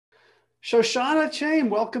Shoshana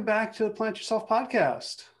Chaim, welcome back to the Plant Yourself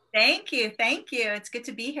podcast. Thank you. Thank you. It's good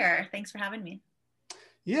to be here. Thanks for having me.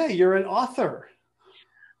 Yeah, you're an author.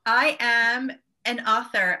 I am an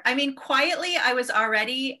author. I mean, quietly, I was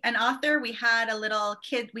already an author. We have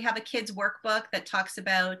a kids workbook that talks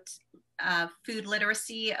about food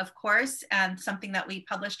literacy, of course, and something that we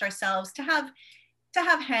published ourselves to have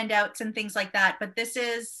handouts and things like that. But this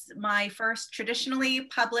is my first traditionally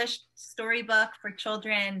published storybook for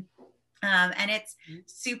children. And it's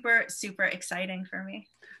super, super exciting for me.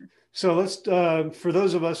 So let's, for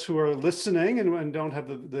those of us who are listening and don't have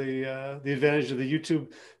the advantage of the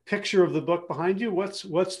YouTube picture of the book behind you, what's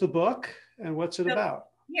the book and what's it about?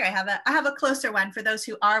 Here I have a closer one for those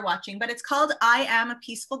who are watching, but it's called I Am a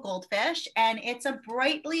Peaceful Goldfish, and it's a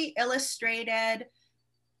brightly illustrated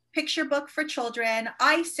picture book for children.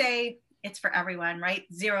 I say it's for everyone, right?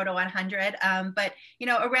 0 to 100, but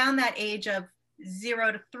around that age of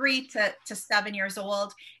 0 to 3 to 7 years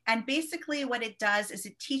old. And basically what it does is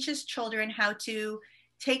it teaches children how to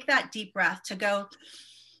take that deep breath, to go,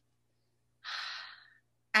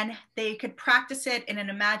 and they could practice it in an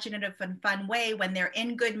imaginative and fun way when they're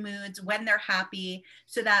in good moods, when they're happy,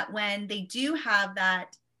 so that when they do have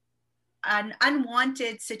that an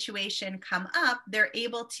unwanted situation come up, they're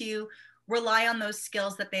able to rely on those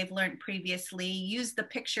skills that they've learned previously, use the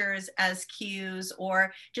pictures as cues,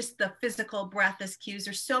 or just the physical breath as cues.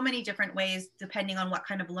 There's so many different ways, depending on what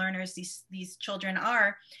kind of learners these children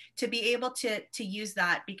are, to be able to use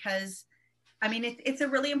that, because I mean, it's a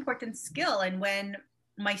really important skill. And when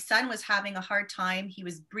my son was having a hard time, he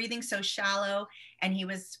was breathing so shallow and he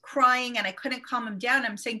was crying and I couldn't calm him down.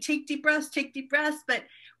 I'm saying, take deep breaths, but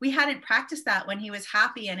we hadn't practiced that when he was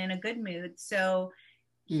happy and in a good mood. So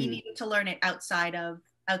he needed to learn it outside of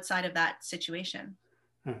that situation.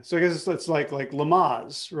 So I guess it's like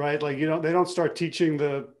Lamaze, right? Like, they don't start teaching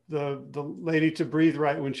the lady to breathe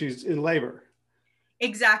right when she's in labor.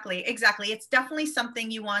 Exactly. It's definitely something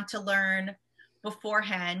you want to learn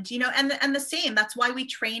beforehand, and the same. That's why we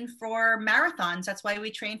train for marathons. That's why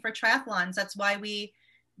we train for triathlons. That's why we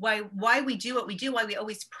do what we do, why we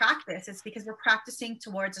always practice. It's because we're practicing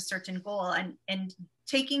towards a certain goal, and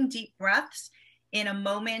taking deep breaths in a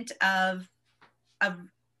moment of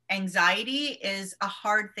anxiety is a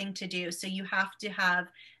hard thing to do. So you have to have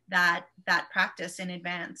that practice in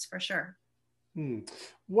advance, for sure.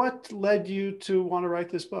 What led you to want to write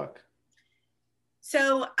this book?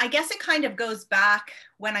 So I guess it kind of goes back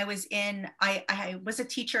when I was I was a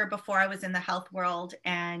teacher before I was in the health world.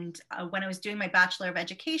 And when I was doing my Bachelor of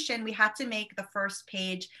Education, we had to make the first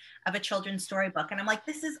page of a children's storybook. And I'm like,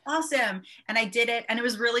 this is awesome. And I did it. And it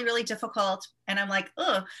was really, really difficult. And I'm like,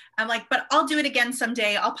 but I'll do it again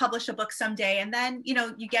someday. I'll publish a book someday. And then,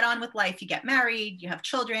 you get on with life. You get married, you have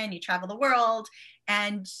children, you travel the world,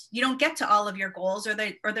 and you don't get to all of your goals, or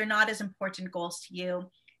they're not as important goals to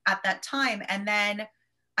you at that time. And then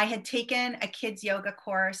I had taken a kids yoga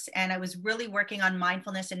course, and I was really working on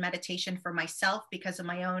mindfulness and meditation for myself because of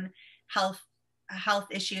my own health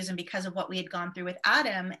issues and because of what we had gone through with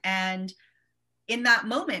Adam. And in that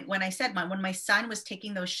moment, when when my son was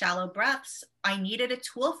taking those shallow breaths, I needed a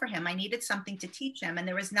tool for him. I needed something to teach him. And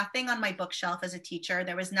there was nothing on my bookshelf as a teacher.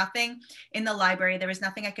 There was nothing in the library. There was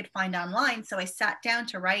nothing I could find online. So I sat down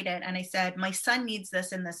to write it, and I said, my son needs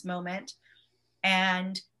this in this moment.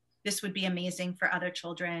 And this would be amazing for other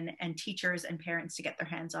children and teachers and parents to get their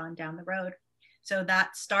hands on down the road. So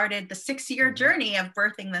that started the 6-year journey of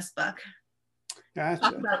birthing this book. Gotcha.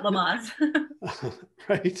 Talk about Lamaze.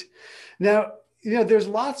 Right. Now, there's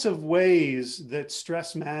lots of ways that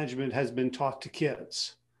stress management has been taught to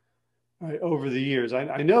kids, right, over the years.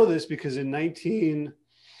 I know this because in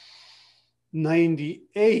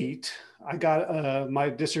 1998, I got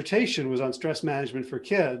my dissertation was on stress management for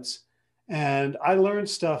kids. And I learned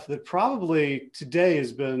stuff that probably today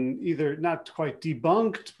has been either not quite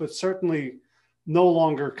debunked, but certainly no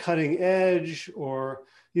longer cutting edge, or,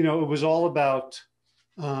 it was all about,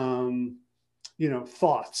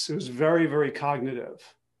 thoughts. It was very, very cognitive.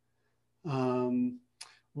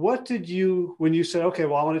 What did when you said, okay,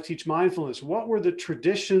 well, I want to teach mindfulness, what were the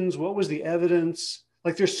traditions? What was the evidence?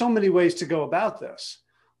 Like, there's so many ways to go about this.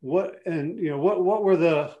 What were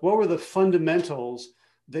the fundamentals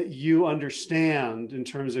that you understand in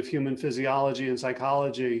terms of human physiology and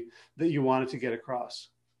psychology that you wanted to get across?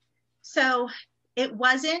 So it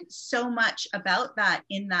wasn't so much about that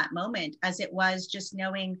in that moment as it was just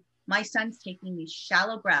knowing my son's taking these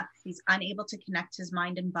shallow breaths. He's unable to connect his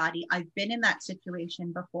mind and body. I've been in that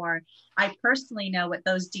situation before. I personally know what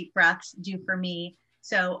those deep breaths do for me.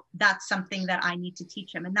 So that's something that I need to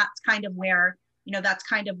teach him. And that's kind of where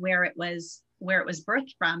it was where it was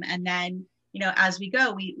birthed from. And then, as we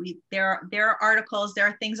go, there are articles, there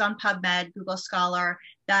are things on PubMed, Google Scholar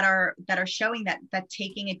that are showing that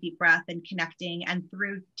taking a deep breath and connecting, and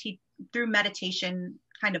through meditation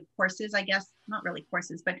kind of courses, I guess, not really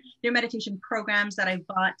courses, but through meditation programs that I've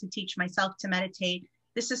bought to teach myself to meditate.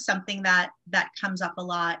 This is something that comes up a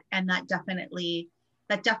lot, and that definitely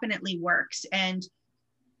works. And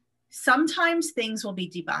sometimes things will be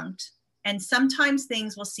debunked, and sometimes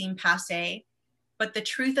things will seem passé, but the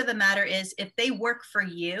truth of the matter is, if they work for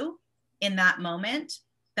you in that moment,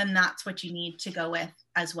 then that's what you need to go with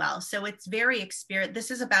as well. So it's very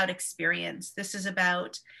this is about experience. This is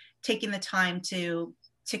about taking the time to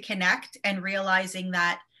connect and realizing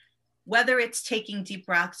that whether it's taking deep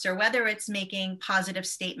breaths or whether it's making positive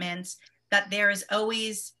statements, that there is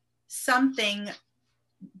always something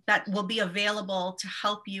that will be available to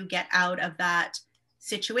help you get out of that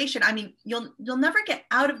situation. I mean, you'll never get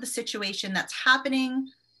out of the situation that's happening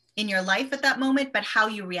in your life at that moment, but how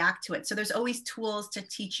you react to it. So there's always tools to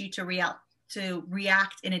teach you to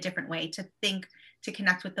react in a different way, to think, to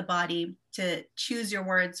connect with the body, to choose your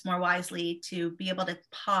words more wisely, to be able to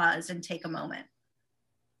pause and take a moment.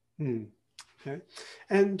 Okay.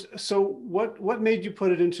 And so what made you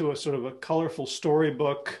put it into a sort of a colorful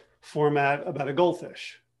storybook format about a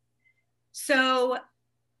goldfish? So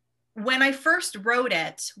when I first wrote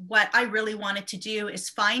it, what I really wanted to do is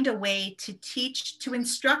find a way to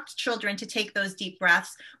instruct children to take those deep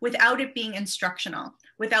breaths without it being instructional,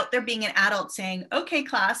 without there being an adult saying, okay,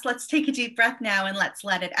 class, let's take a deep breath now and let's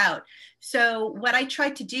let it out. So what I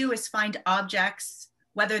tried to do is find objects,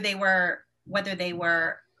 whether they were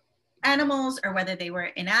animals or whether they were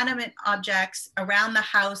inanimate objects around the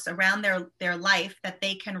house, around their life, that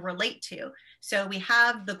they can relate to. So we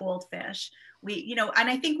have the goldfish. And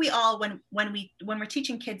I think we all, when we're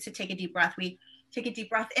teaching kids to take a deep breath, we take a deep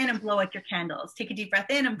breath in and blow out your candles. Take a deep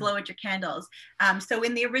breath in and blow out your candles. So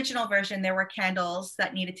in the original version, there were candles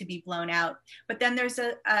that needed to be blown out. But then there's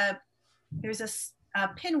a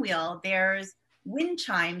pinwheel. There's wind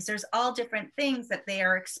chimes. There's all different things that they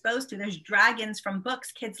are exposed to. There's dragons from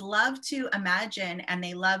books. Kids love to imagine and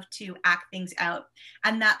they love to act things out.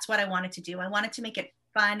 And that's what I wanted to do. I wanted to make it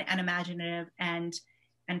fun and imaginative and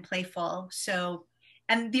playful. So,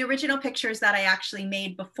 and the original pictures that I actually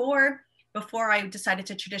made before I decided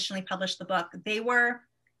to traditionally publish the book, they were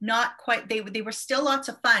not quite, they were still lots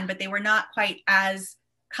of fun, but they were not quite as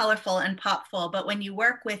colorful and popful. But when you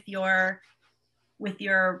work with your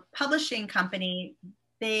publishing company,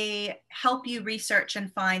 they help you research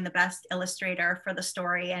and find the best illustrator for the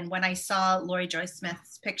story. And when I saw Lori Joyce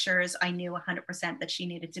Smith's pictures, I knew 100% that she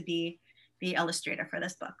needed to be the illustrator for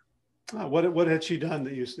this book. Oh, what had she done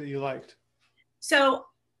that you liked? So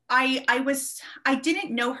I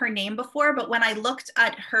didn't know her name before, but when I looked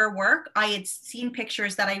at her work, I had seen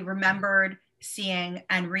pictures that I remembered seeing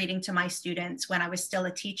and reading to my students when I was still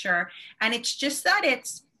a teacher. And it's just that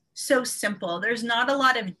it's so simple. There's not a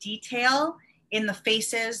lot of detail in the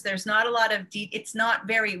faces. There's not a lot of, it's not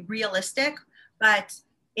very realistic, but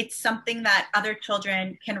it's something that other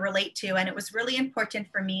children can relate to. And it was really important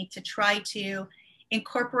for me to try to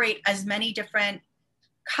incorporate as many different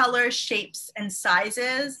colors, shapes, and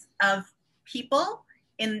sizes of people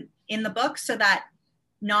in the book, so that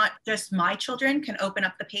not just my children can open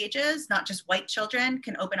up the pages, not just white children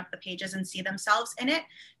can open up the pages and see themselves in it.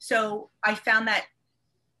 So I found that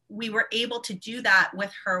we were able to do that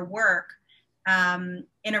with her work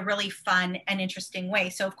in a really fun and interesting way.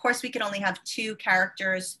 So of course we could only have 2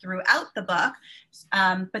 characters throughout the book.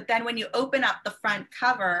 But then when you open up the front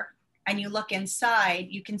cover and you look inside,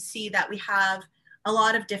 you can see that we have a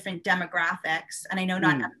lot of different demographics. And I know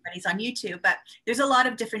not everybody's on YouTube, but there's a lot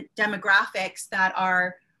of different demographics that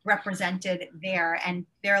are represented there. And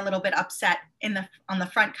they're a little bit upset on the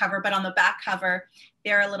front cover, but on the back cover,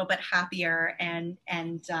 they're a little bit happier and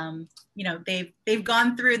they've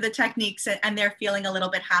gone through the techniques and they're feeling a little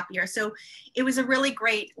bit happier. So it was a really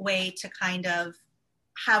great way to kind of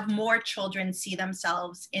have more children see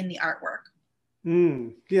themselves in the artwork.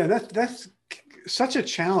 Yeah, that's such a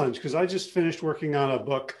challenge, because I just finished working on a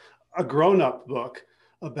book, a grown-up book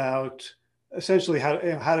about essentially how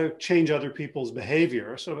to change other people's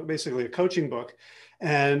behavior. So basically a coaching book.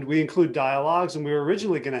 And we include dialogues, and we were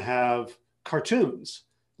originally going to have cartoons.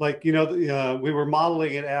 Like, we were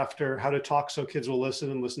modeling it after How to Talk So Kids Will Listen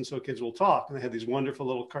and Listen So Kids Will Talk. And they had these wonderful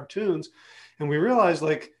little cartoons. And we realized,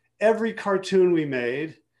 like, every cartoon we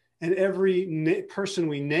made and every person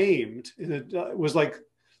we named was like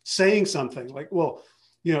saying something like, well,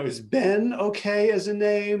 you know, is Ben okay as a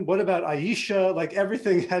name? What about Aisha? Like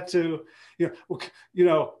everything had to,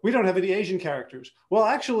 we don't have any Asian characters. Well,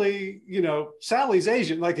 actually, you know, Sally's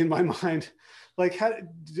Asian, like in my mind. Like how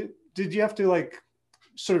did you have to like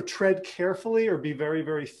sort of tread carefully or be very,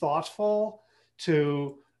 very thoughtful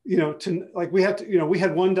to, to like we had to, we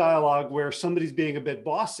had one dialogue where somebody's being a bit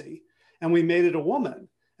bossy and we made it a woman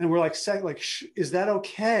and we're like, is that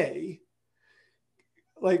okay?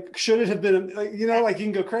 Like, should it have been, like, like you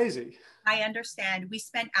can go crazy. I understand. We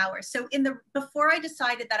spent hours. So before I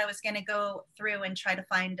decided that I was going to go through and try to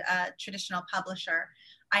find a traditional publisher,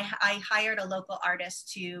 I hired a local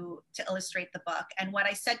artist to illustrate the book. And what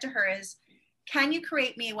I said to her is, can you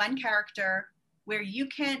create me one character where you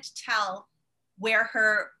can't tell where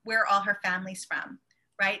all her family's from,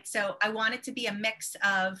 right? So I want it to be a mix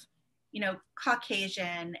of,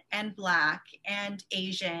 Caucasian and Black and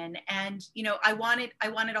Asian. And, I wanted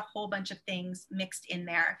a whole bunch of things mixed in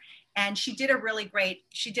there. And she did a really great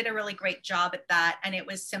job at that. And it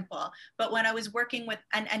was simple. But when I was working with,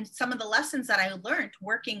 and some of the lessons that I learned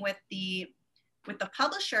working with the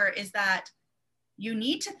publisher is that you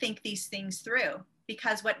need to think these things through,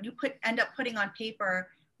 because what you end up putting on paper,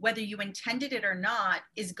 whether you intended it or not,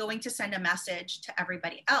 is going to send a message to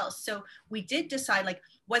everybody else. So we did decide, like,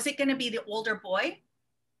 was it going to be the older boy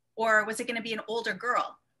or was it going to be an older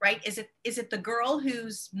girl, right? Is it the girl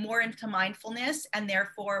who's more into mindfulness and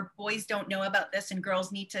therefore boys don't know about this and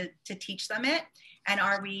girls need to teach them it? And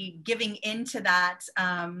are we giving into that,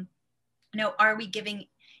 are we giving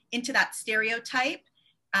into that stereotype?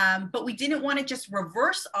 But we didn't want to just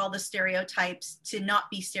reverse all the stereotypes to not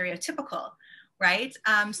be stereotypical. Right.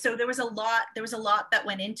 So there was a lot that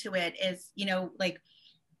went into it, is, like,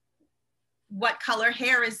 what color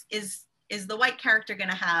hair is the white character going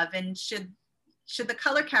to have? And should the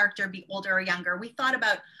color character be older or younger? We thought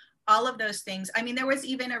about all of those things. I mean, there was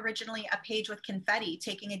even originally a page with confetti,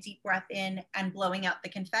 taking a deep breath in and blowing out the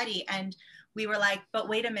confetti. And we were like, but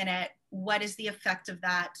wait a minute, what is the effect of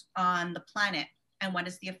that on the planet? And what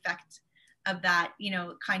is the effect of that,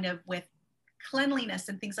 kind of with cleanliness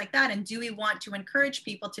and things like that? And do we want to encourage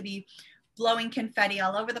people to be blowing confetti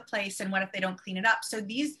all over the place? And what if they don't clean it up? So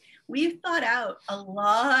we've thought out a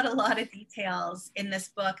lot of details in this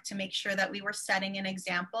book to make sure that we were setting an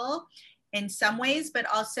example in some ways, but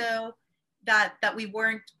also that we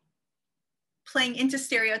weren't playing into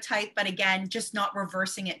stereotype, but again, just not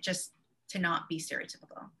reversing it just to not be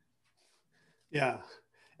stereotypical. Yeah.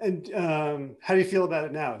 And how do you feel about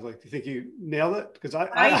it now? Like, do you think you nailed it? Because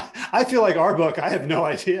I feel like our book, I have no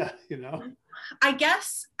idea, I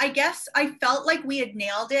guess I felt like we had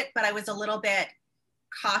nailed it, but I was a little bit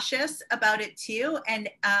cautious about it too. And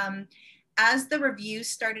as the reviews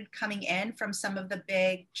started coming in from some of the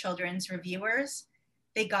big children's reviewers,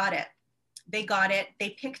 they got it. They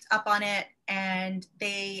picked up on it and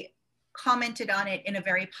they commented on it in a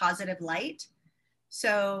very positive light.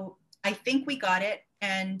 So I think we got it.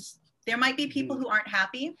 And there might be people who aren't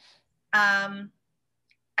happy.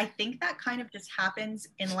 I think that kind of just happens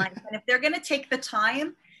in life. And if they're going to take the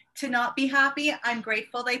time to not be happy, I'm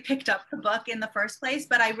grateful they picked up the book in the first place.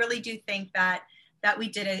 But I really do think that we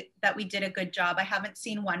did a good job. I haven't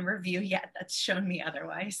seen one review yet that's shown me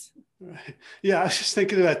otherwise. Right. Yeah, I was just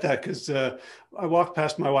thinking about that because I walked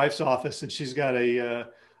past my wife's office and she's got a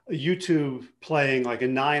YouTube playing like a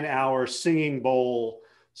 9-hour singing bowl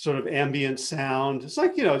sort of ambient sound. It's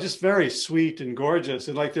like, just very sweet and gorgeous.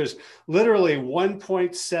 And like, there's literally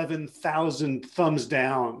 1.7 thousand thumbs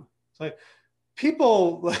down. It's like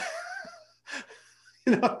people,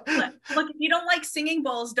 Look, if you don't like singing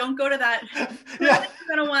bowls, don't go to that. Yeah.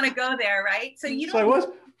 You're going to want to go there, right? So you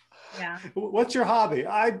don't. So what's your hobby?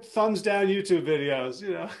 I thumbs down YouTube videos,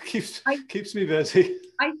 keeps me busy.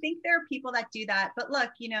 I think there are people that do that. But look,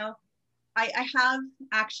 I have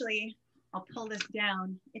actually, I'll pull this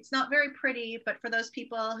down. It's not very pretty, but for those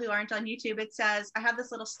people who aren't on YouTube, it says, I have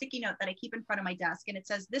this little sticky note that I keep in front of my desk. And it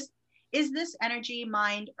says, is this energy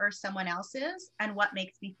mine or someone else's? And what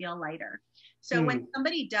makes me feel lighter? So when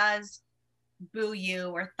somebody does boo you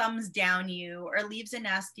or thumbs down you or leaves a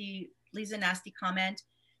nasty comment,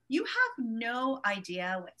 you have no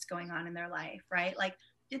idea what's going on in their life, right? Like,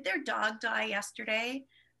 did their dog die yesterday?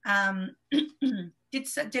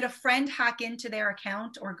 Did a friend hack into their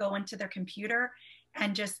account or go into their computer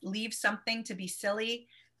and just leave something to be silly?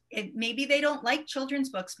 Maybe they don't like children's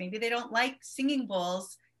books. Maybe they don't like singing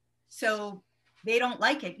bowls. So they don't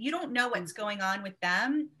like it. You don't know what's going on with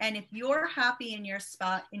them. And if you're happy in your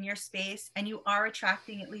spot, in your space, and you are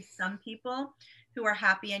attracting at least some people who are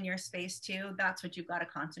happy in your space too, that's what you've got to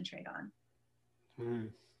concentrate on.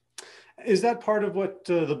 Is that part of what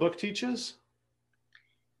the book teaches?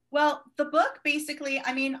 Well, the book basically,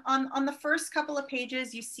 I mean, on the first couple of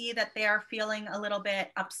pages, you see that they are feeling a little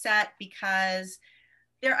bit upset because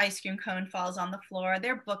their ice cream cone falls on the floor,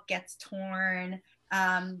 their book gets torn,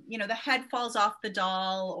 you know, the head falls off the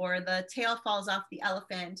doll or the tail falls off the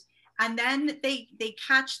elephant. And then they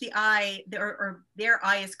catch the eye, or their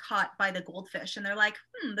eye is caught by the goldfish, and they're like,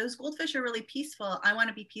 those goldfish are really peaceful. I want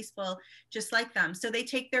to be peaceful just like them. So they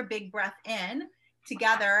take their big breath in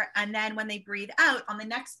together, and then when they breathe out on the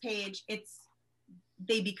next page,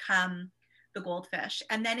 they become the goldfish.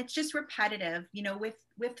 And then it's just repetitive, you know, with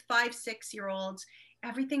 5, 6 year olds,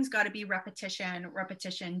 everything's got to be repetition,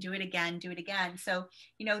 repetition, do it again, do it again. So,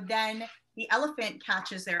 you know, then the elephant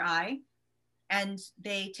catches their eye and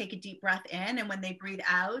they take a deep breath in, and when they breathe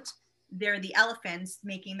out, they're the elephants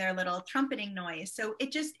making their little trumpeting noise. So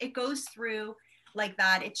it goes through like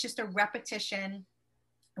that. It's just a repetition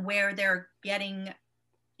where they're getting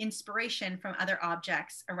inspiration from other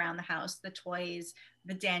objects around the house, the toys,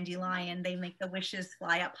 the dandelion, they make the wishes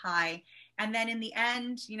fly up high. And then in the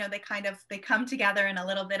end, you know, they come together in a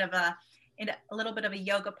little bit of a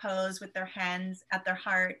yoga pose with their hands at their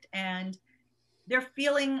heart, and they're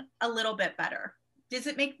feeling a little bit better. Does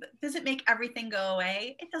it make everything go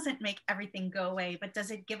away? It doesn't make everything go away, but does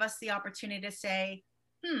it give us the opportunity to say,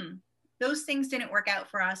 those things didn't work out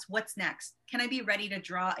for us. What's next? Can I be ready to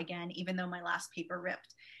draw again, even though my last paper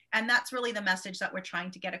ripped? And that's really the message that we're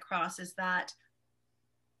trying to get across, is that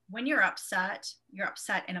when you're upset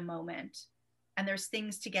in a moment, and there's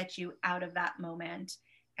things to get you out of that moment.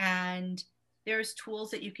 And there's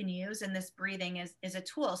tools that you can use, and this breathing is a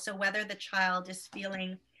tool. So whether the child is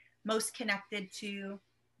feeling most connected to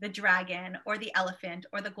the dragon or the elephant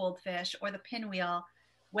or the goldfish or the pinwheel,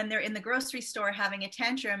 when they're in the grocery store having a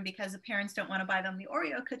tantrum because the parents don't want to buy them the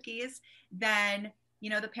Oreo cookies, then, you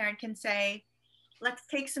know, the parent can say, let's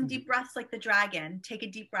take some deep breaths like the dragon. Take a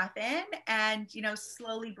deep breath in and, you know,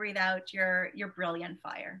 slowly breathe out your brilliant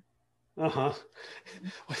fire. Uh-huh.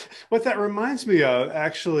 What that reminds me of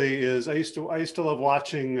actually is I used to love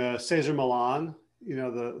watching Cesar Millan, you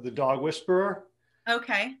know, the dog whisperer.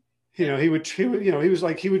 Okay. You know, he would, you know,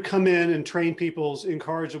 he would come in and train people's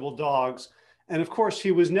incorrigible dogs. And of course,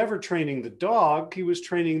 he was never training the dog, he was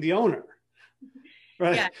training the owner.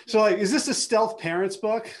 Right. Yeah. So like, is this a stealth parents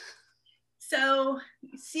book? So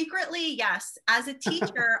secretly, yes. As a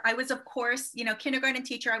teacher, I was, of course, you know, kindergarten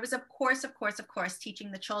teacher, I was, of course,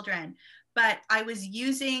 teaching the children. But I was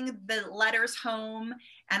using the letters home,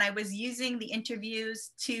 and I was using the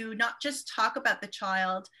interviews to not just talk about the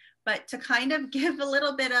child, but to kind of give a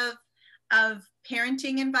little bit of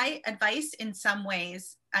parenting advice in some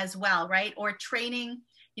ways as well, right? Or training,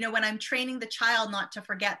 you know, when I'm training the child not to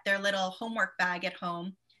forget their little homework bag at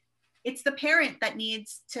home, it's the parent that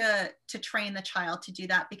needs to train the child to do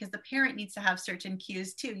that, because the parent needs to have certain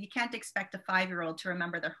cues too. You can't expect a 5-year-old to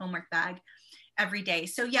remember their homework bag every day.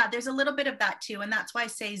 So yeah, there's a little bit of that too. And that's why I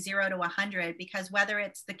say 0 to 100, because whether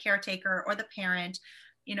it's the caretaker or the parent,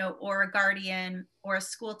 you know, or a guardian or a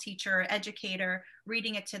school teacher, educator,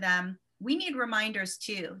 reading it to them, we need reminders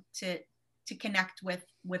too, to connect with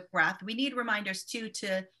breath. We need reminders too,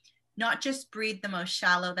 to not just breathe the most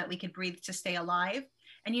shallow that we could breathe to stay alive.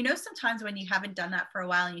 And you know, sometimes when you haven't done that for a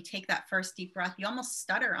while and you take that first deep breath, you almost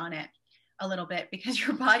stutter on it a little bit because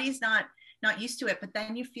your body's not used to it, but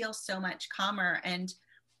then you feel so much calmer. And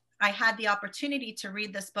I had the opportunity to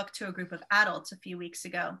read this book to a group of adults a few weeks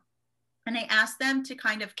ago. And I asked them to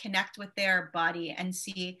kind of connect with their body and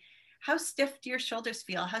see, how stiff do your shoulders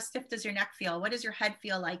feel? How stiff does your neck feel? What does your head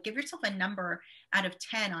feel like? Give yourself a number out of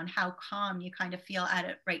 10 on how calm you kind of feel at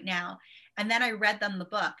it right now. And then I read them the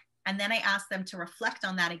book. And then I asked them to reflect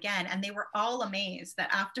on that again. And they were all amazed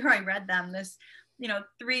that after I read them this, you know,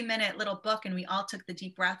 3-minute little book, and we all took the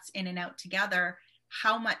deep breaths in and out together,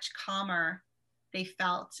 how much calmer they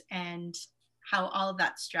felt and how all of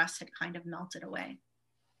that stress had kind of melted away.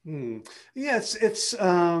 Yeah,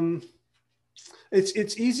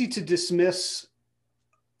 it's easy to dismiss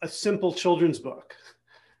a simple children's book,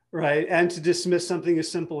 right? And to dismiss something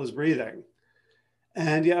as simple as breathing.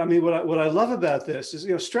 And yeah, I mean, what I love about this is,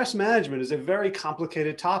 you know, stress management is a very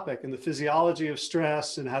complicated topic, and the physiology of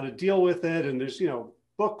stress and how to deal with it. And there's, you know,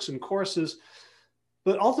 books and courses,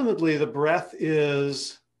 but ultimately the breath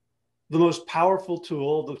is the most powerful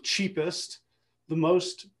tool, the cheapest, the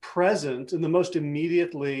most present, and the most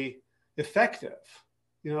immediately effective.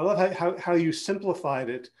 You know, I love how you simplified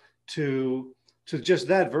it to just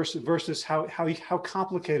that versus how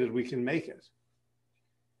complicated we can make it.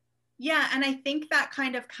 Yeah, and I think that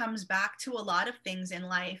kind of comes back to a lot of things in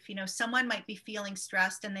life. You know, someone might be feeling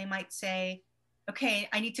stressed and they might say, okay,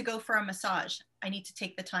 I need to go for a massage. I need to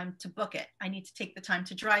take the time to book it. I need to take the time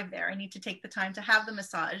to drive there. I need to take the time to have the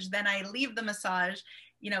massage. Then I leave the massage,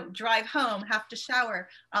 drive home, have to shower,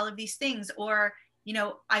 all of these things. Or,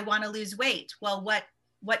 I want to lose weight. Well,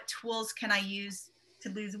 what tools can I use to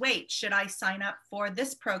lose weight? Should I sign up for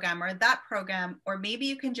this program or that program? Or maybe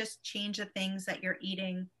you can just change the things that you're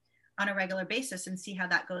eating on a regular basis and see how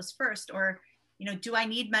that goes first. Or, do I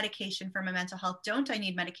need medication for my mental health? Don't I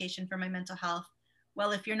need medication for my mental health?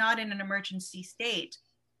 Well, if you're not in an emergency state,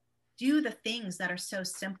 do the things that are so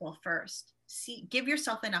simple first. Give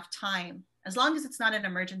yourself enough time, as long as it's not an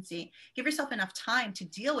emergency, give yourself enough time to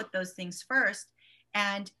deal with those things first.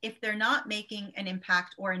 And if they're not making an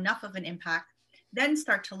impact or enough of an impact, then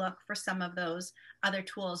start to look for some of those other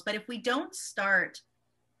tools. But if we don't start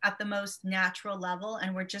at the most natural level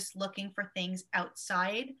and we're just looking for things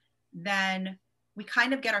outside, then we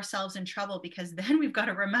kind of get ourselves in trouble, because then we've got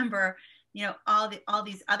to remember all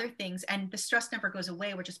these other things, and the stress never goes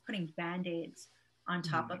away. We're just putting band-aids on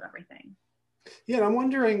top of everything. Yeah, and I'm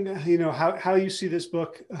wondering, how you see this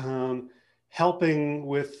book helping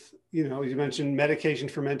with, you mentioned medication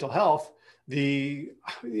for mental health, the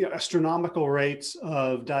astronomical rates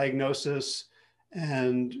of diagnosis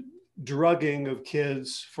and drugging of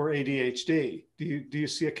kids for ADHD. Do you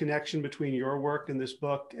see a connection between your work in this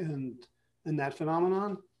book and that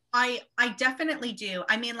phenomenon? I definitely do.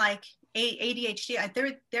 I mean, like ADHD,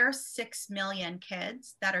 there are 6 million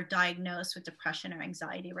kids that are diagnosed with depression or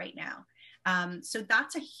anxiety right now. So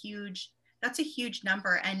that's a huge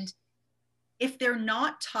number. And if they're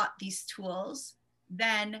not taught these tools,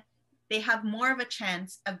 then they have more of a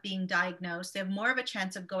chance of being diagnosed. They have more of a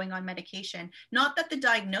chance of going on medication. Not that the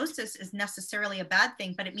diagnosis is necessarily a bad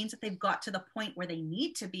thing, but it means that they've got to the point where they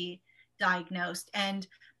need to be diagnosed. And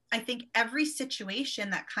I think every situation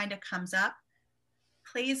that kind of comes up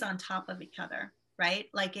plays on top of each other, right?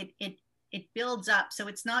 Like it builds up. So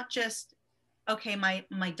it's not just, okay,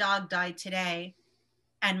 my dog died today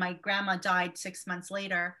and my grandma died 6 months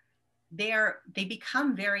later. They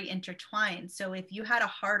become very intertwined. So if you had a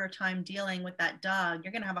harder time dealing with that dog,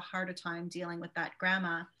 you're going to have a harder time dealing with that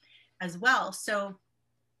grandma as well. So,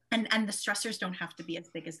 and the stressors don't have to be as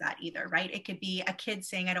big as that either, right? It could be a kid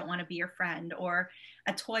saying, I don't want to be your friend, or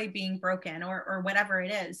a toy being broken, or whatever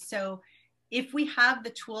it is. So if we have the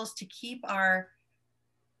tools to keep our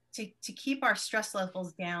stress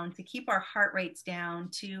levels down, to keep our heart rates down,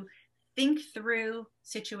 to think through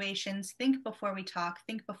situations, think before we talk,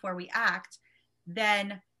 think before we act,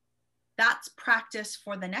 then that's practice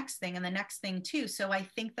for the next thing and the next thing too. So I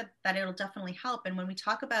think that it'll definitely help. And when we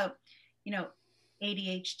talk about,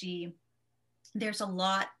 ADHD, there's a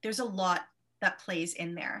lot that plays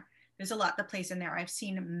in there. There's a lot that plays in there. I've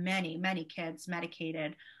seen many, many kids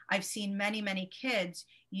medicated. I've seen many, many kids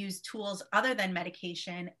use tools other than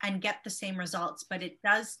medication and get the same results, but it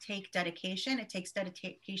does take dedication. It takes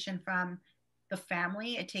dedication from the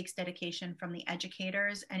family. It takes dedication from the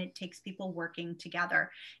educators, and it takes people working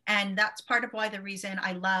together. And that's part of why the reason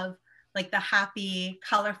I love like the happy,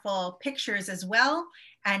 colorful pictures as well.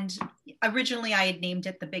 And originally I had named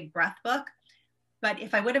it the Big Breath Book, but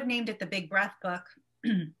if I would have named it the Big Breath Book,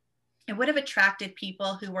 it would have attracted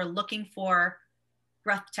people who were looking for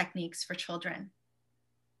breath techniques for children.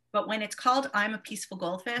 But when it's called I'm a Peaceful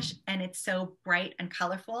Goldfish and it's so bright and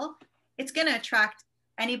colorful, it's going to attract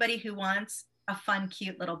anybody who wants a fun,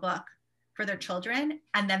 cute little book for their children.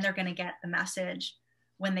 And then they're going to get the message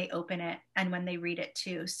when they open it and when they read it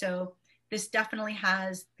too. So this definitely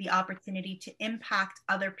has the opportunity to impact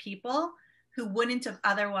other people who wouldn't have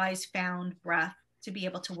otherwise found breath to be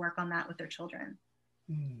able to work on that with their children.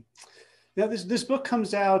 Now, this book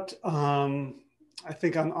comes out, I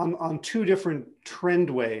think, on two different trend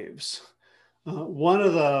waves. One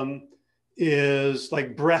of them is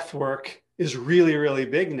like breath work is really, really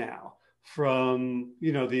big now, from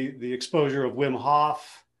the exposure of Wim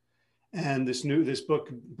Hof, and this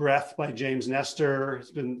book Breath by James Nestor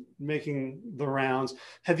has been making the rounds.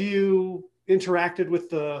 Have you interacted with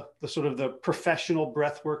the sort of the professional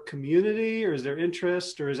breathwork community, or is there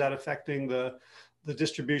interest, or is that affecting the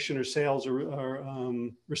distribution or sales or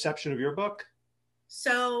reception of your book?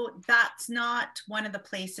 So that's not one of the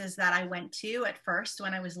places that I went to at first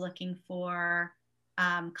when I was looking for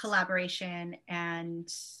collaboration and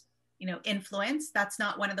influence. That's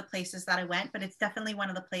not one of the places that I went, but it's definitely one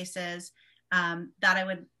of the places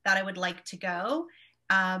that I would like to go.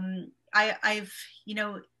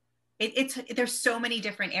 There's so many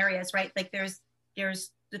different areas, right? Like there's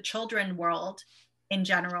the children world in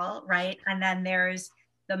general, right? And then there's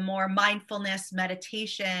the more mindfulness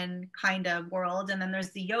meditation kind of world. And then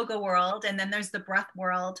there's the yoga world. And then there's the breath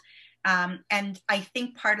world. And I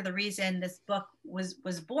think part of the reason this book was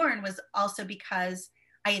born was also because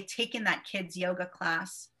I had taken that kids yoga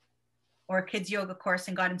class or a kids yoga course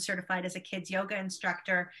and gotten certified as a kids yoga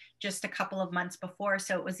instructor just a couple of months before.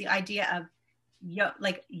 So it was the idea of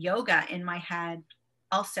like yoga in my head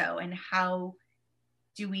also, and how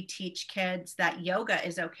do we teach kids that yoga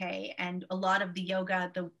is okay? And a lot of the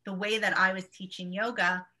yoga, the way that I was teaching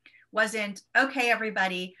yoga wasn't, okay,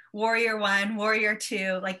 everybody, warrior one, warrior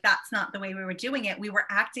two, like that's not the way we were doing it. We were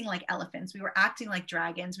acting like elephants. We were acting like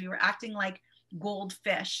dragons. We were acting like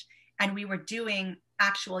goldfish, and we were doing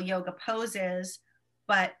actual yoga poses.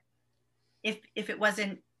 But if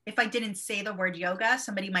I didn't say the word yoga,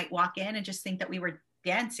 somebody might walk in and just think that we were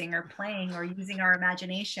dancing or playing or using our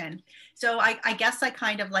imagination. So I guess I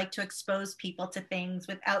kind of like to expose people to things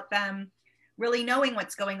without them really knowing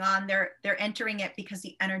what's going on. They're entering it because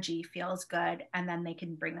the energy feels good, and then they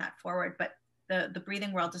can bring that forward. But the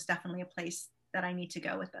breathing world is definitely a place that I need to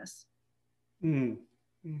go with this. Mm.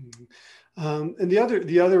 And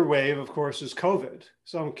the other wave, of course, is COVID.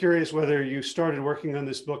 So I'm curious whether you started working on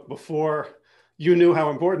this book before you knew how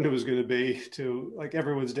important it was going to be to like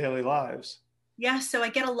everyone's daily lives. Yeah, so I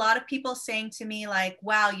get a lot of people saying to me like,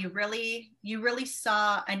 wow, you really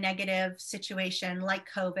saw a negative situation like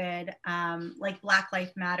COVID, like Black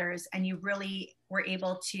Lives Matters, and you really were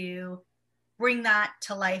able to bring that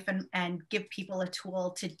to life and give people a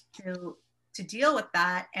tool to deal with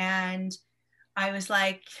that. And I was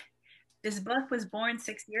like, this book was born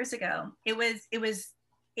 6 years ago. It was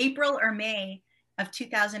April or May of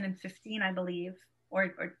 2015, I believe,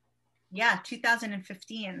 or yeah,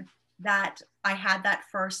 2015, that I had that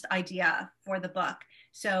first idea for the book.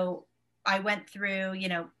 So I went through,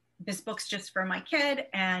 this book's just for my kid,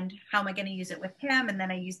 and how am I going to use it with him? And then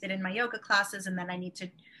I used it in my yoga classes, and then I need to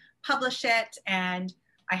publish it. And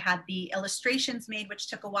I had the illustrations made, which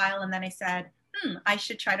took a while. And then I said, I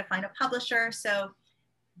should try to find a publisher. So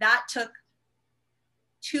that took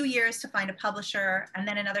 2 years to find a publisher, and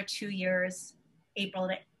then another 2 years, April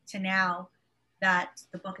to now, that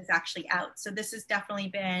the book is actually out. So this has definitely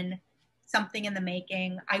been something in the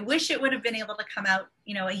making. I wish it would have been able to come out,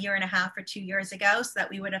 a year and a half or 2 years ago, so that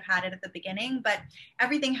we would have had it at the beginning, but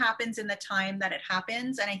everything happens in the time that it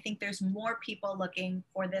happens. And I think there's more people looking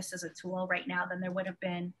for this as a tool right now than there would have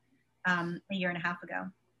been a year and a half ago.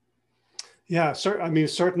 Yeah, I mean,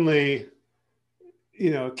 certainly,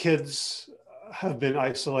 kids have been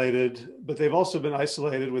isolated, but they've also been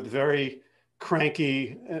isolated with very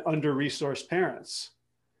cranky, under-resourced parents.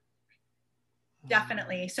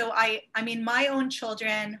 Definitely. So I mean, my own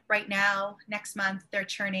children right now, next month, they're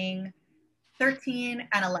turning 13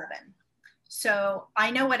 and 11. So I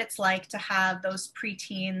know what it's like to have those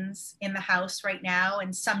preteens in the house right now.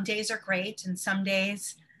 And some days are great, and some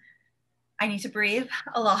days I need to breathe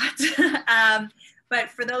a lot. But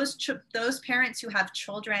for those parents who have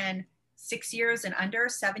children 6 years and under,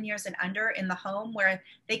 7 years and under in the home, where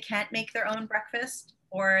they can't make their own breakfast,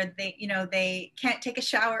 or they can't take a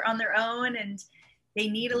shower on their own, and they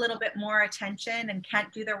need a little bit more attention and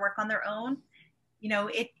can't do their work on their own,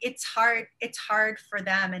 it's hard for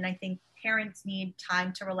them. And I think parents need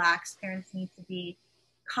time to relax. Parents need to be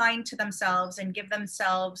kind to themselves and give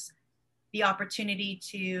themselves the opportunity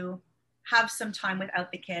to have some time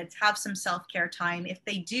without the kids, have some self-care time. If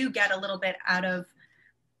they do get a little bit out of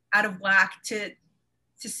whack,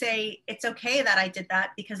 to say it's okay that I did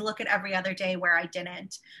that, because look at every other day where I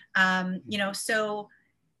didn't. So,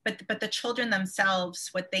 but the children themselves,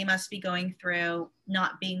 what they must be going through,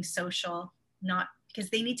 not being social,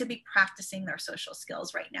 because they need to be practicing their social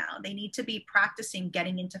skills right now. They need to be practicing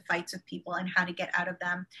getting into fights with people and how to get out of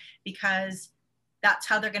them, because that's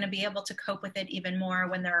how they're going to be able to cope with it even more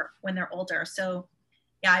when they're older. So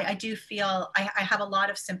yeah, I do feel I have a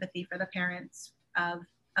lot of sympathy for the parents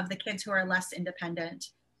of the kids who are less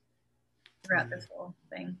independent throughout this whole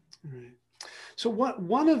thing. Right. So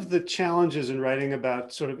one of the challenges in writing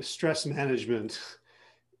about sort of stress management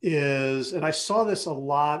is, and I saw this a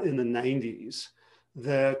lot in the 90s,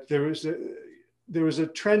 that there was a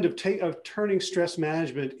trend of turning stress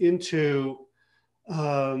management into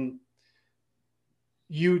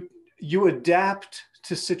you adapt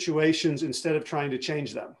to situations instead of trying to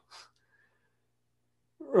change them.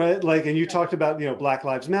 Right. Like, and you talked about, Black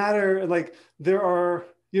Lives Matter, like there are,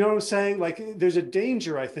 you know what I'm saying? Like there's a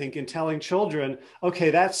danger, I think, in telling children,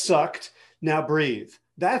 okay, that sucked, now breathe.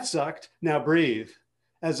 That sucked, now breathe.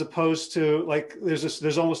 As opposed to like,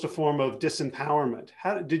 there's almost a form of disempowerment.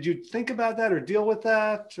 How did you think about that or deal with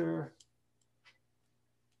that, or?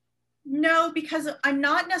 No, because I'm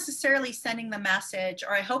not necessarily sending the message,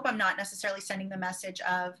 or I hope I'm not necessarily sending the message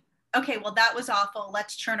of, okay, well, that was awful.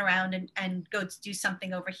 Let's turn around and go do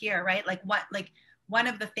something over here, right? Like one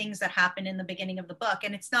of the things that happened in the beginning of the book,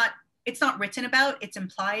 and it's not written about, it's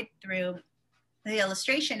implied through the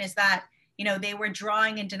illustration, is that, you know, they were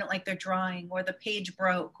drawing and didn't like their drawing, or the page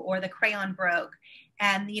broke, or the crayon broke.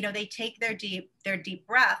 And, you know, they take their deep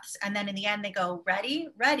breaths, and then in the end they go, ready,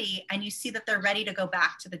 ready. And you see that they're ready to go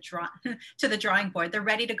back to the to the drawing board. They're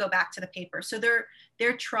ready to go back to the paper. So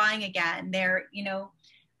they're trying again. They're, you know,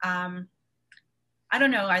 I don't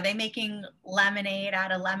know, are they making lemonade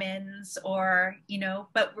out of lemons, or, you know,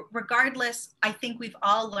 but regardless, I think we've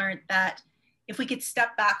all learned that if we could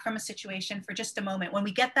step back from a situation for just a moment, when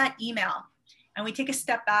we get that email and we take a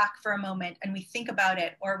step back for a moment and we think about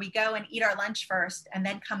it, or we go and eat our lunch first and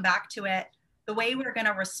then come back to it, the way we're going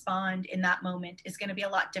to respond in that moment is going to be a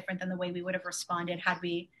lot different than the way we would have responded had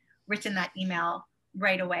we written that email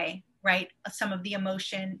right away, right? Some of the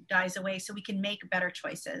emotion dies away so we can make better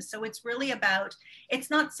choices. So it's really about, it's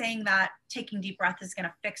not saying that taking deep breath is going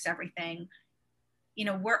to fix everything. You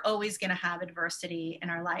know, we're always going to have adversity in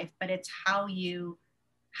our life, but it's how you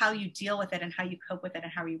deal with it and how you cope with it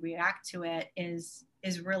and how you react to it is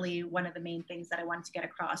really one of the main things that I wanted to get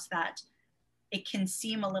across, that it can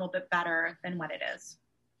seem a little bit better than what it is.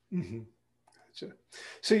 Mm-hmm. Gotcha.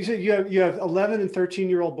 So you said you have 11 and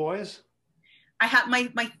 13-year-old boys? I have my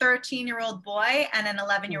 13-year-old boy and an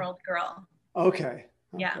 11-year-old girl. Okay.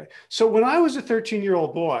 Yeah. So when I was a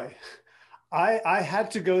 13-year-old boy, I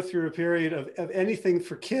had to go through a period of anything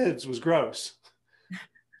for kids was gross,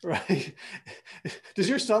 right? Does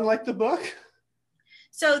your son like the book?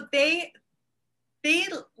 So they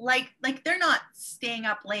like they're not staying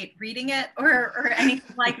up late reading it or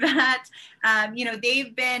anything like that. You know,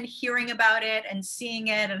 they've been hearing about it and seeing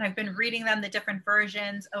it, and I've been reading them the different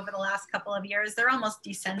versions over the last couple of years. They're almost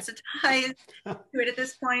desensitized to it at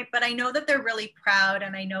this point, but I know that they're really proud,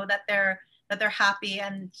 and I know that they're happy.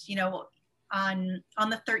 And, you know, on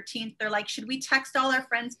the 13th, they're like, should we text all our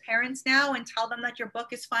friends' parents now and tell them that your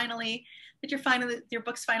book's finally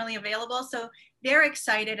available? So they're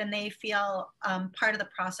excited, and they feel part of the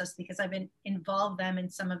process because I've involved them in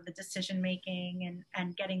some of the decision making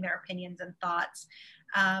and getting their opinions and thoughts.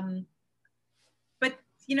 But,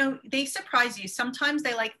 you know, they surprise you. Sometimes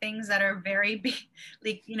they like things that are very,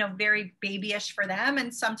 very babyish for them,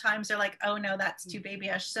 and sometimes they're like, oh no, that's too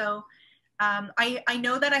babyish. So I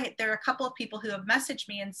know that there are a couple of people who have messaged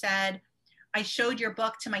me and said, I showed your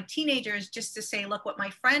book to my teenagers just to say, look what my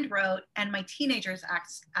friend wrote, and my teenagers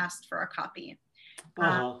asked for a copy.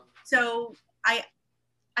 So I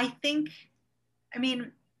think, I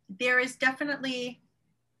mean, there is definitely,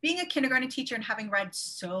 being a kindergarten teacher and having read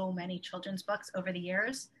so many children's books over the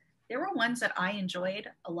years, there were ones that I enjoyed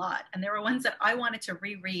a lot, and there were ones that I wanted to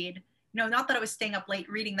reread. You know, not that I was staying up late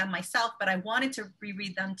reading them myself, but I wanted to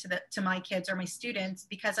reread them to my kids or my students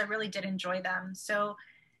because I really did enjoy them. So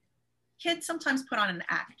kids sometimes put on an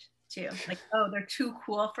act too, like, oh, they're too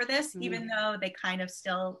cool for this, even though they kind of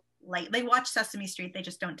still they watch Sesame Street, they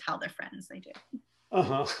just don't tell their friends they do.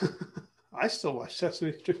 I still watch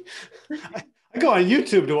Sesame Street. I go on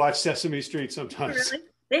YouTube to watch Sesame Street sometimes. Really?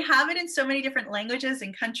 They have it in so many different languages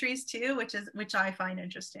and countries too, which I find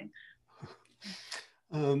interesting.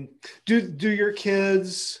 Do your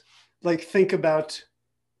kids like think about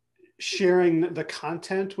sharing the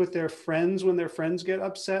content with their friends when their friends get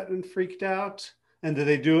upset and freaked out? And do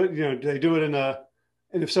they do it, you know, do they do it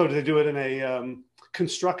and if so, do they do it in a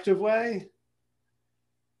constructive way?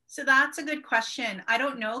 So that's a good question. I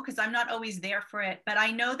don't know, because I'm not always there for it, but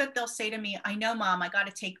I know that they'll say to me, I know, Mom, I got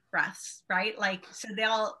to take breaths, right? Like, so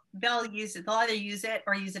they'll use it. They'll either use it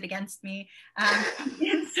or use it against me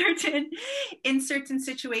in certain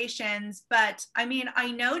situations. But I mean,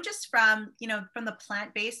 I know just from the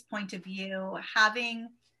plant-based point of view, having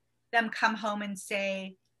them come home and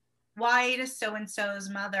say, why does so-and-so's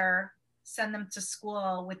mother send them to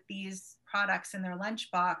school with these products in their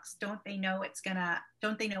lunchbox? Don't they know it's gonna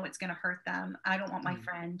hurt them? I don't want my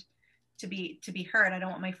friend to be hurt. I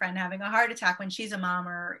don't want my friend having a heart attack when she's a mom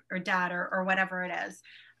or dad or whatever it is.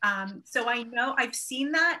 So I know I've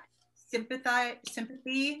seen that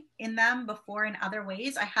sympathy in them before in other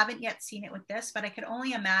ways. I haven't yet seen it with this, but I could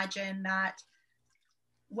only imagine that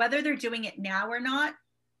whether they're doing it now or not,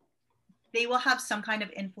 they will have some kind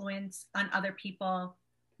of influence on other people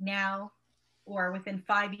now, or within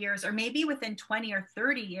 5 years, or maybe within 20 or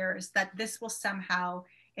 30 years, that this will somehow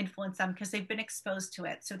influence them because they've been exposed to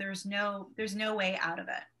it. So there's no way out of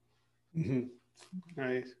it. Mm-hmm.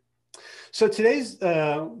 Right. So today's,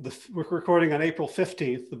 we're recording on April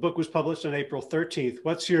 15th. The book was published on April 13th.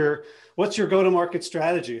 What's your go-to-market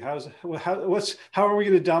strategy? How are we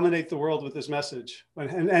going to dominate the world with this message?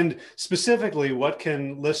 And specifically, what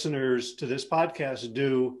can listeners to this podcast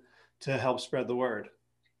do to help spread the word?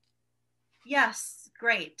 Yes,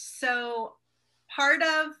 great. So part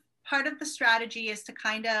of the strategy is to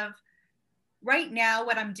kind of, right now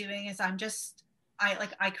what I'm doing is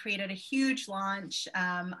I created a huge launch.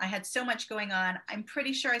 I had so much going on. I'm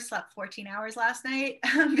pretty sure I slept 14 hours last night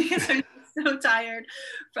because I'm so tired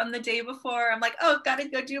from the day before. I'm like, oh, gotta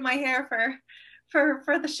go do my hair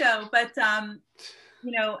for the show. But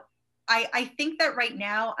you know, I think that right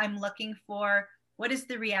now I'm looking for what is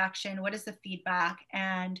the reaction, what is the feedback,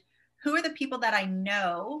 and who are the people that I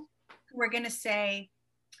know who are going to say,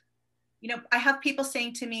 I have people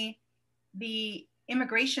saying to me, the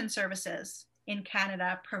immigration services in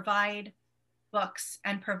Canada provide books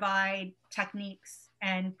and provide techniques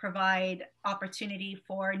and provide opportunity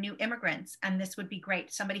for new immigrants. And this would be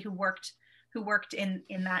great. Somebody who worked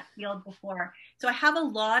in that field before. So I have a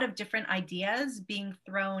lot of different ideas being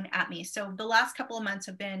thrown at me. So the last couple of months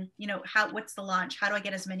have been, what's the launch? How do I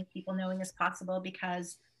get as many people knowing as possible?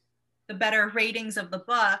 Because the better ratings of the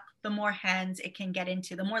book, the more hands it can get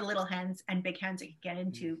into, the more little hands and big hands it can get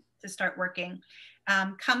into to start working.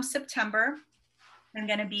 Come September, I'm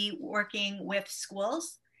going to be working with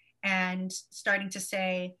schools and starting to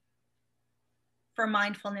say, for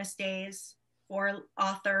mindfulness days, for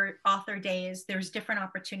author days, there's different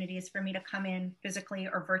opportunities for me to come in physically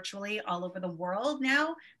or virtually all over the world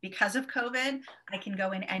now. Because of COVID, I can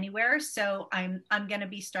go in anywhere. So I'm going to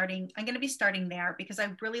be starting there, because I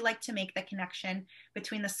really like to make the connection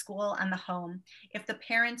between the school and the home. If the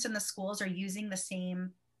parents and the schools are using the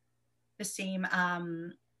same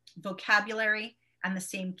vocabulary and the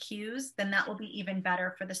same cues, then that will be even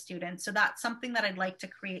better for the students. So that's something that I'd like to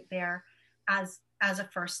create there as a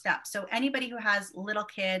first step. So anybody who has little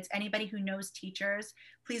kids, anybody who knows teachers,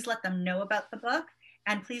 please let them know about the book,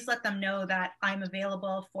 and please let them know that I'm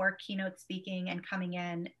available for keynote speaking and coming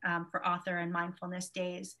in for author and mindfulness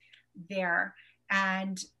days there.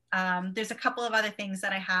 And there's a couple of other things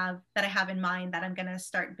that I have in mind that I'm going to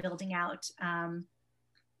start building out.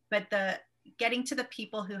 But getting to the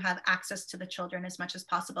people who have access to the children as much as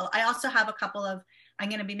possible. I also have I'm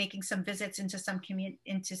going to be making some visits into some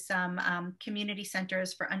community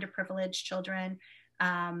centers for underprivileged children.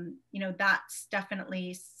 That's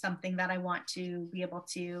definitely something that I want to be able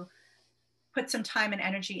to put some time and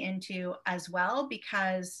energy into as well,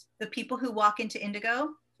 because the people who walk into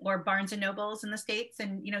Indigo or Barnes and Nobles in the States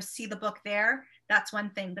and, see the book there, that's one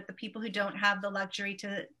thing. But the people who don't have the luxury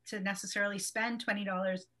to necessarily spend $20,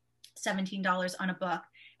 $17 on a book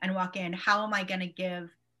and walk in, how am I going to give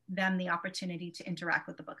them the opportunity to interact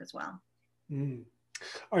with the book as well?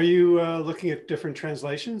 Are you looking at different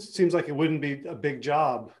translations? It seems like it wouldn't be a big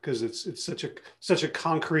job because it's such a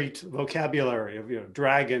concrete vocabulary of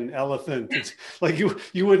dragon, elephant. It's like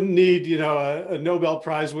you wouldn't need a Nobel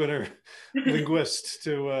Prize winner linguist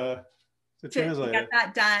to translate get it.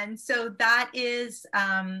 that done. So that is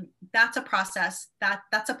that's a process.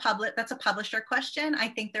 That's a publisher question. I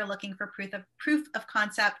think they're looking for proof of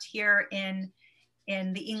concept here in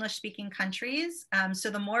the English speaking countries. So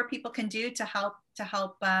the more people can do to help get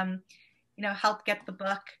the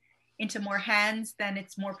book into more hands, then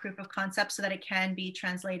it's more proof of concept so that it can be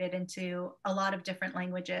translated into a lot of different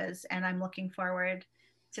languages. And I'm looking forward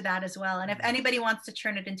to that as well. And if anybody wants to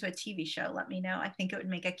turn it into a TV show, let me know. I think it would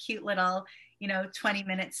make a cute little,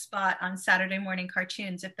 20-minute spot on Saturday morning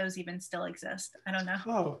cartoons, if those even still exist. I don't know.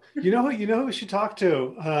 Oh, who we should talk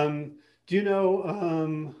to? Do you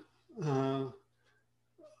know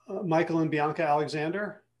Michael and Bianca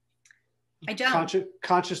Alexander? I don't.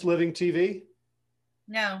 Conscious Living TV?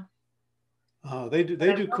 No. Oh, they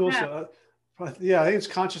do cool stuff. Yeah, I think it's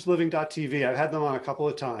consciousliving.tv. I've had them on a couple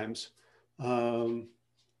of times.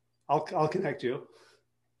 I'll connect you.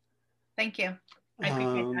 Thank you. I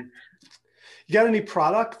appreciate that. You got any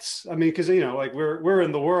products? I mean, because like we're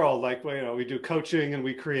in the world, like we do coaching and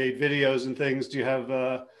we create videos and things. Do you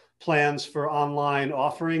have plans for online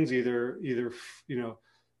offerings, either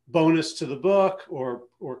bonus to the book or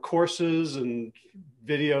courses and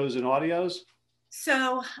videos and audios?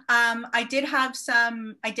 So I did have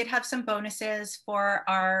some bonuses for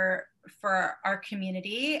our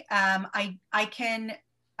community. I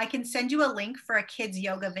can send you a link for a kids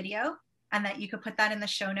yoga video, and that you could put that in the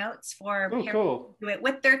show notes for parents. Cool. Do it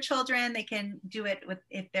with their children. They can do it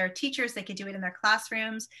if they're teachers, they could do it in their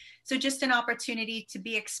classrooms. So just an opportunity to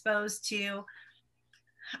be exposed to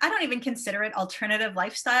I don't even consider it alternative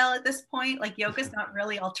lifestyle at this point. Like yoga's not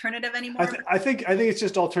really alternative anymore. I think it's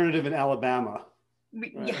just alternative in Alabama.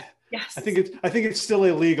 Yeah. Yes. I think it's still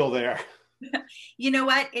illegal there. You know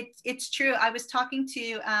what? It's true. I was talking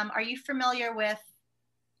to, are you familiar with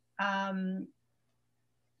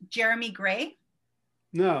Jeremy Gray?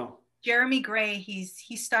 No. Jeremy Gray,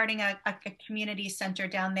 he's starting a community center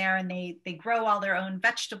down there, and they grow all their own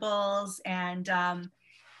vegetables. And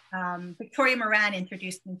Victoria Moran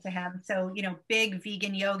introduced me to him. So, you know, big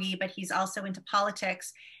vegan yogi, but he's also into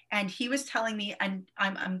politics. And he was telling me, and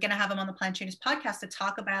I'm going to have him on the Plant Changes podcast to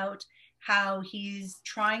talk about how he's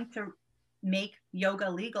trying to make yoga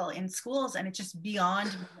legal in schools. And it's just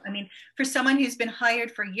beyond, I mean, for someone who's been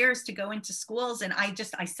hired for years to go into schools, and I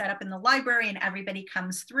set up in the library and everybody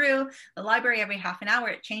comes through the library every half an hour,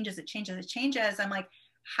 it changes. I'm like,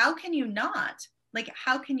 how can you not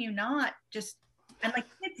just, and like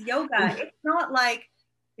it's yoga, it's not like,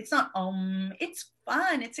 it's not, it's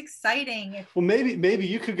fun, it's exciting. Well, maybe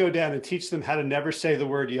you could go down and teach them how to never say the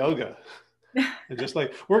word yoga. And just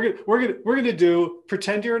like, we're gonna do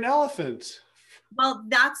pretend you're an elephant. Well,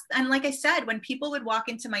 and like I said, when people would walk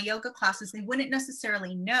into my yoga classes, they wouldn't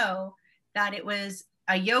necessarily know that it was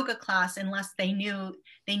a yoga class unless they knew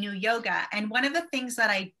yoga. And one of the things that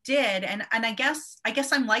I did, and I guess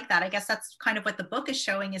I'm like that. I guess that's kind of what the book is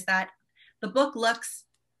showing, is that the book looks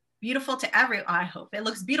beautiful to I hope it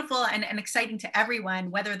looks beautiful and exciting to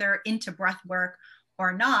everyone, whether they're into breath work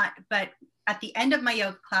or not. But at the end of my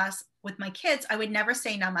yoga class with my kids, I would never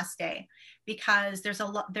say namaste, because there's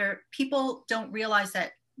people don't realize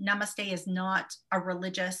that namaste is not a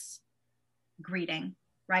religious greeting,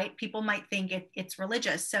 right? People might think it's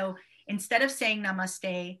religious. So instead of saying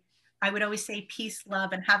namaste, I would always say peace,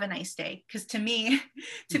 love, and have a nice day. Because to me,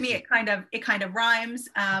 it kind of rhymes.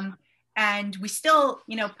 And we still,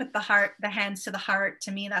 you know, put the hands to the heart.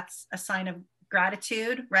 To me, that's a sign of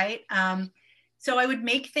gratitude, right? So I would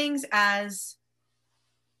make things as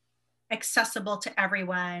accessible to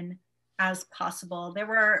everyone as possible. There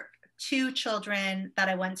were 2 children that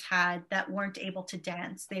I once had that weren't able to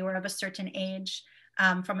dance. They were of a certain age,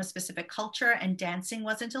 from a specific culture, and dancing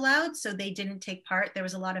wasn't allowed, so they didn't take part. There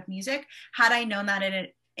was a lot of music. Had I known that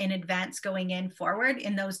in advance going in forward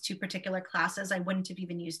in those 2 particular classes, I wouldn't have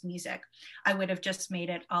even used music. I would have just made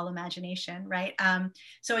it all imagination, right?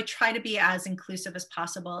 So I try to be as inclusive as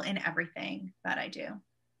possible in everything that I do.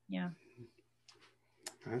 Yeah.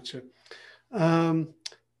 Gotcha.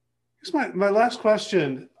 Here's my last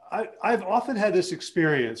question. I've often had this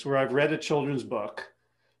experience where I've read a children's book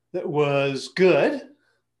that was good,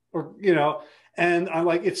 or, you know, and I'm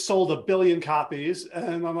like, it sold 1 billion copies.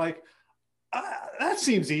 And I'm like, that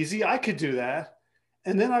seems easy. I could do that.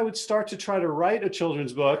 And then I would start to try to write a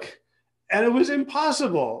children's book, and it was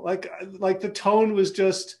impossible. Like the tone was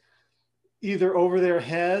just either over their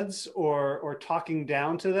heads or talking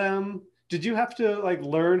down to them. Did you have to like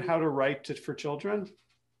learn how to write for children?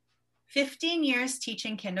 15 years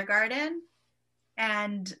teaching kindergarten,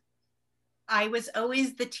 and I was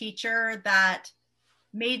always the teacher that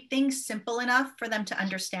made things simple enough for them to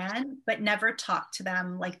understand, but never talked to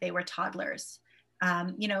them like they were toddlers.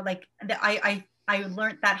 You know, like I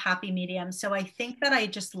learned that happy medium. So I think that I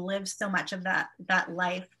just lived so much of that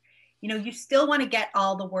life. You know, you still want to get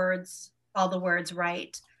all the words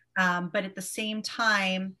right, but at the same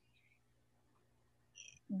time,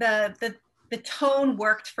 the tone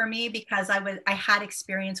worked for me because I had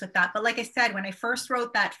experience with that. But like I said, when I first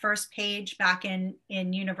wrote that first page back in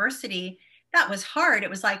university, that was hard. It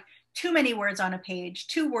was like too many words on a page,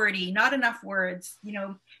 too wordy, not enough words. You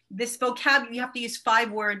know, this vocabulary, you have to use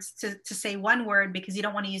 5 words to say 1 word because you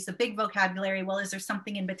don't want to use the big vocabulary. Well, is there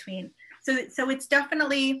something in between? So it's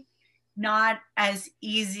definitely not as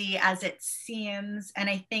easy as it seems. And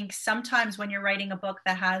I think sometimes when you're writing a book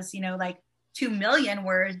that has, you know, like 2 million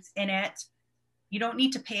words in it, you don't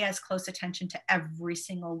need to pay as close attention to every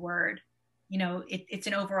single word. You know, it's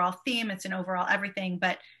an overall theme, it's an overall everything,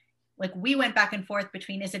 but like we went back and forth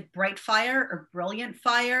between, is it bright fire or brilliant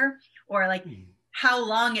fire? Or like how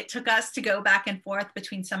long it took us to go back and forth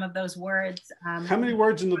between some of those words. How many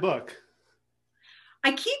words in the book?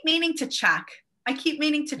 I keep meaning to check,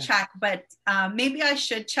 but maybe I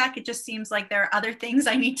should check. It just seems like there are other things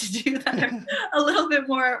I need to do that are a little bit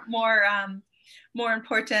more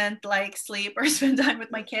important, like sleep or spend time with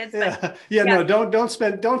my kids. But, no, don't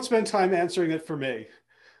spend time answering it for me.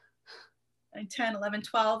 10, 11,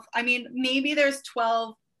 12. I mean, maybe there's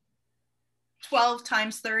 12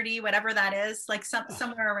 times 30, whatever that is, like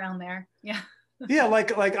somewhere around there. Yeah. Yeah.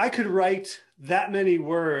 Like I could write that many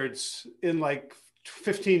words in like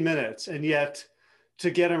 15 minutes, and yet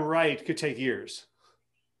to get them right could take years.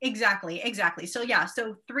 Exactly. So yeah,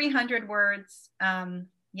 so 300 words,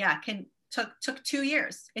 took 2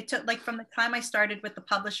 years. It took, like, from the time I started with the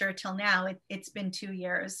publisher till now, it's been 2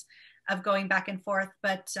 years of going back and forth.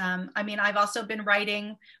 But I mean, I've also been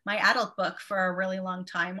writing my adult book for a really long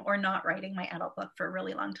time, or not writing my adult book for a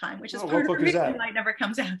really long time, which is part of the reason why it never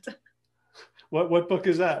comes out. What book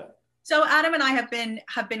is that? So Adam and I have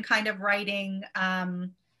been kind of writing,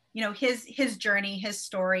 his journey, his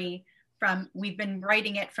story. We've been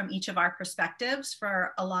writing it from each of our perspectives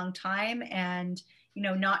for a long time, and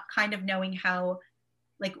not kind of knowing how,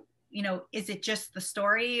 like, is it just the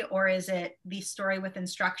story, or is it the story with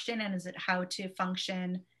instruction, and is it how to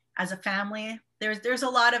function as a family? There's a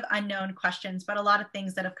lot of unknown questions, but a lot of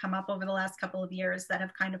things that have come up over the last couple of years that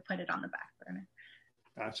have kind of put it on the back burner.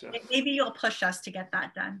 Gotcha. Maybe you'll push us to get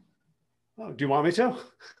that done. Oh, do you want me to?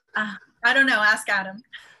 I don't know. Ask Adam.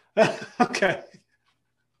 Okay.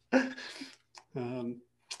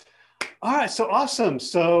 All right, so awesome.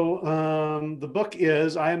 So the book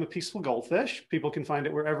is I Am a Peaceful Goldfish. People can find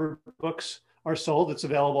it wherever books are sold. It's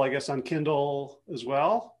available, I guess, on Kindle as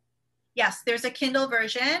well. Yes, there's a Kindle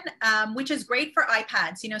version, which is great for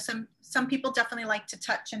iPads. Some people definitely like to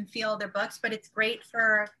touch and feel their books, but it's great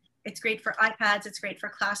for iPads. It's great for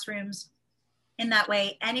classrooms. In that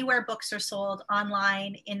way, anywhere books are sold,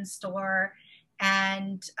 online, in store.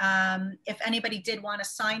 And if anybody did want a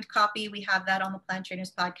signed copy, we have that on the Plant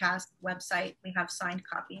Trainers podcast website. We have signed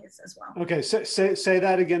copies as well. Okay, say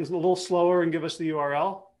that again a little slower and give us the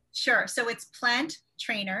URL. Sure. So it's Plant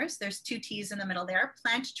Trainers. There's 2 T's in the middle there,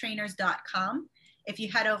 planttrainers.com. If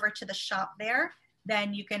you head over to the shop there,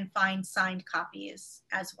 then you can find signed copies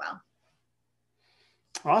as well.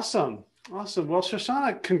 Awesome. Well,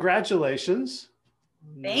 Shoshana, congratulations.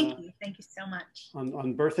 Thank you so much.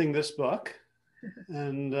 On birthing this book.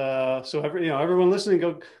 And so everyone listening,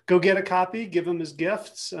 go get a copy, give them as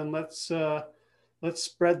gifts, and let's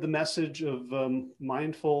spread the message of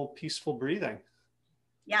mindful, peaceful breathing.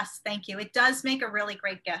 Yes, thank you. It does make a really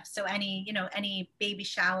great gift. So any baby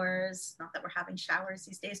showers, not that we're having showers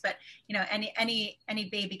these days, but any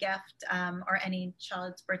baby gift or any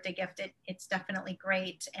child's birthday gift, it's definitely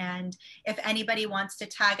great. And if anybody wants to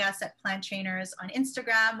tag us at Plant Trainers on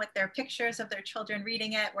Instagram with their pictures of their children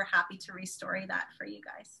reading it, we're happy to restory that for you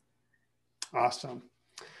guys. Awesome.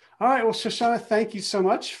 All right. Well, Shoshana, thank you so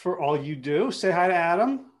much for all you do. Say hi to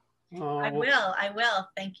Adam. I will.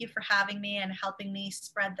 Thank you for having me and helping me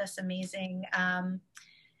spread this amazing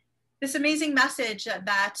message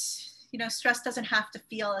that, stress doesn't have to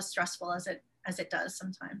feel as stressful as it does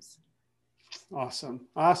sometimes. Awesome.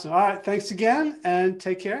 All right. Thanks again and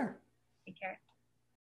take care.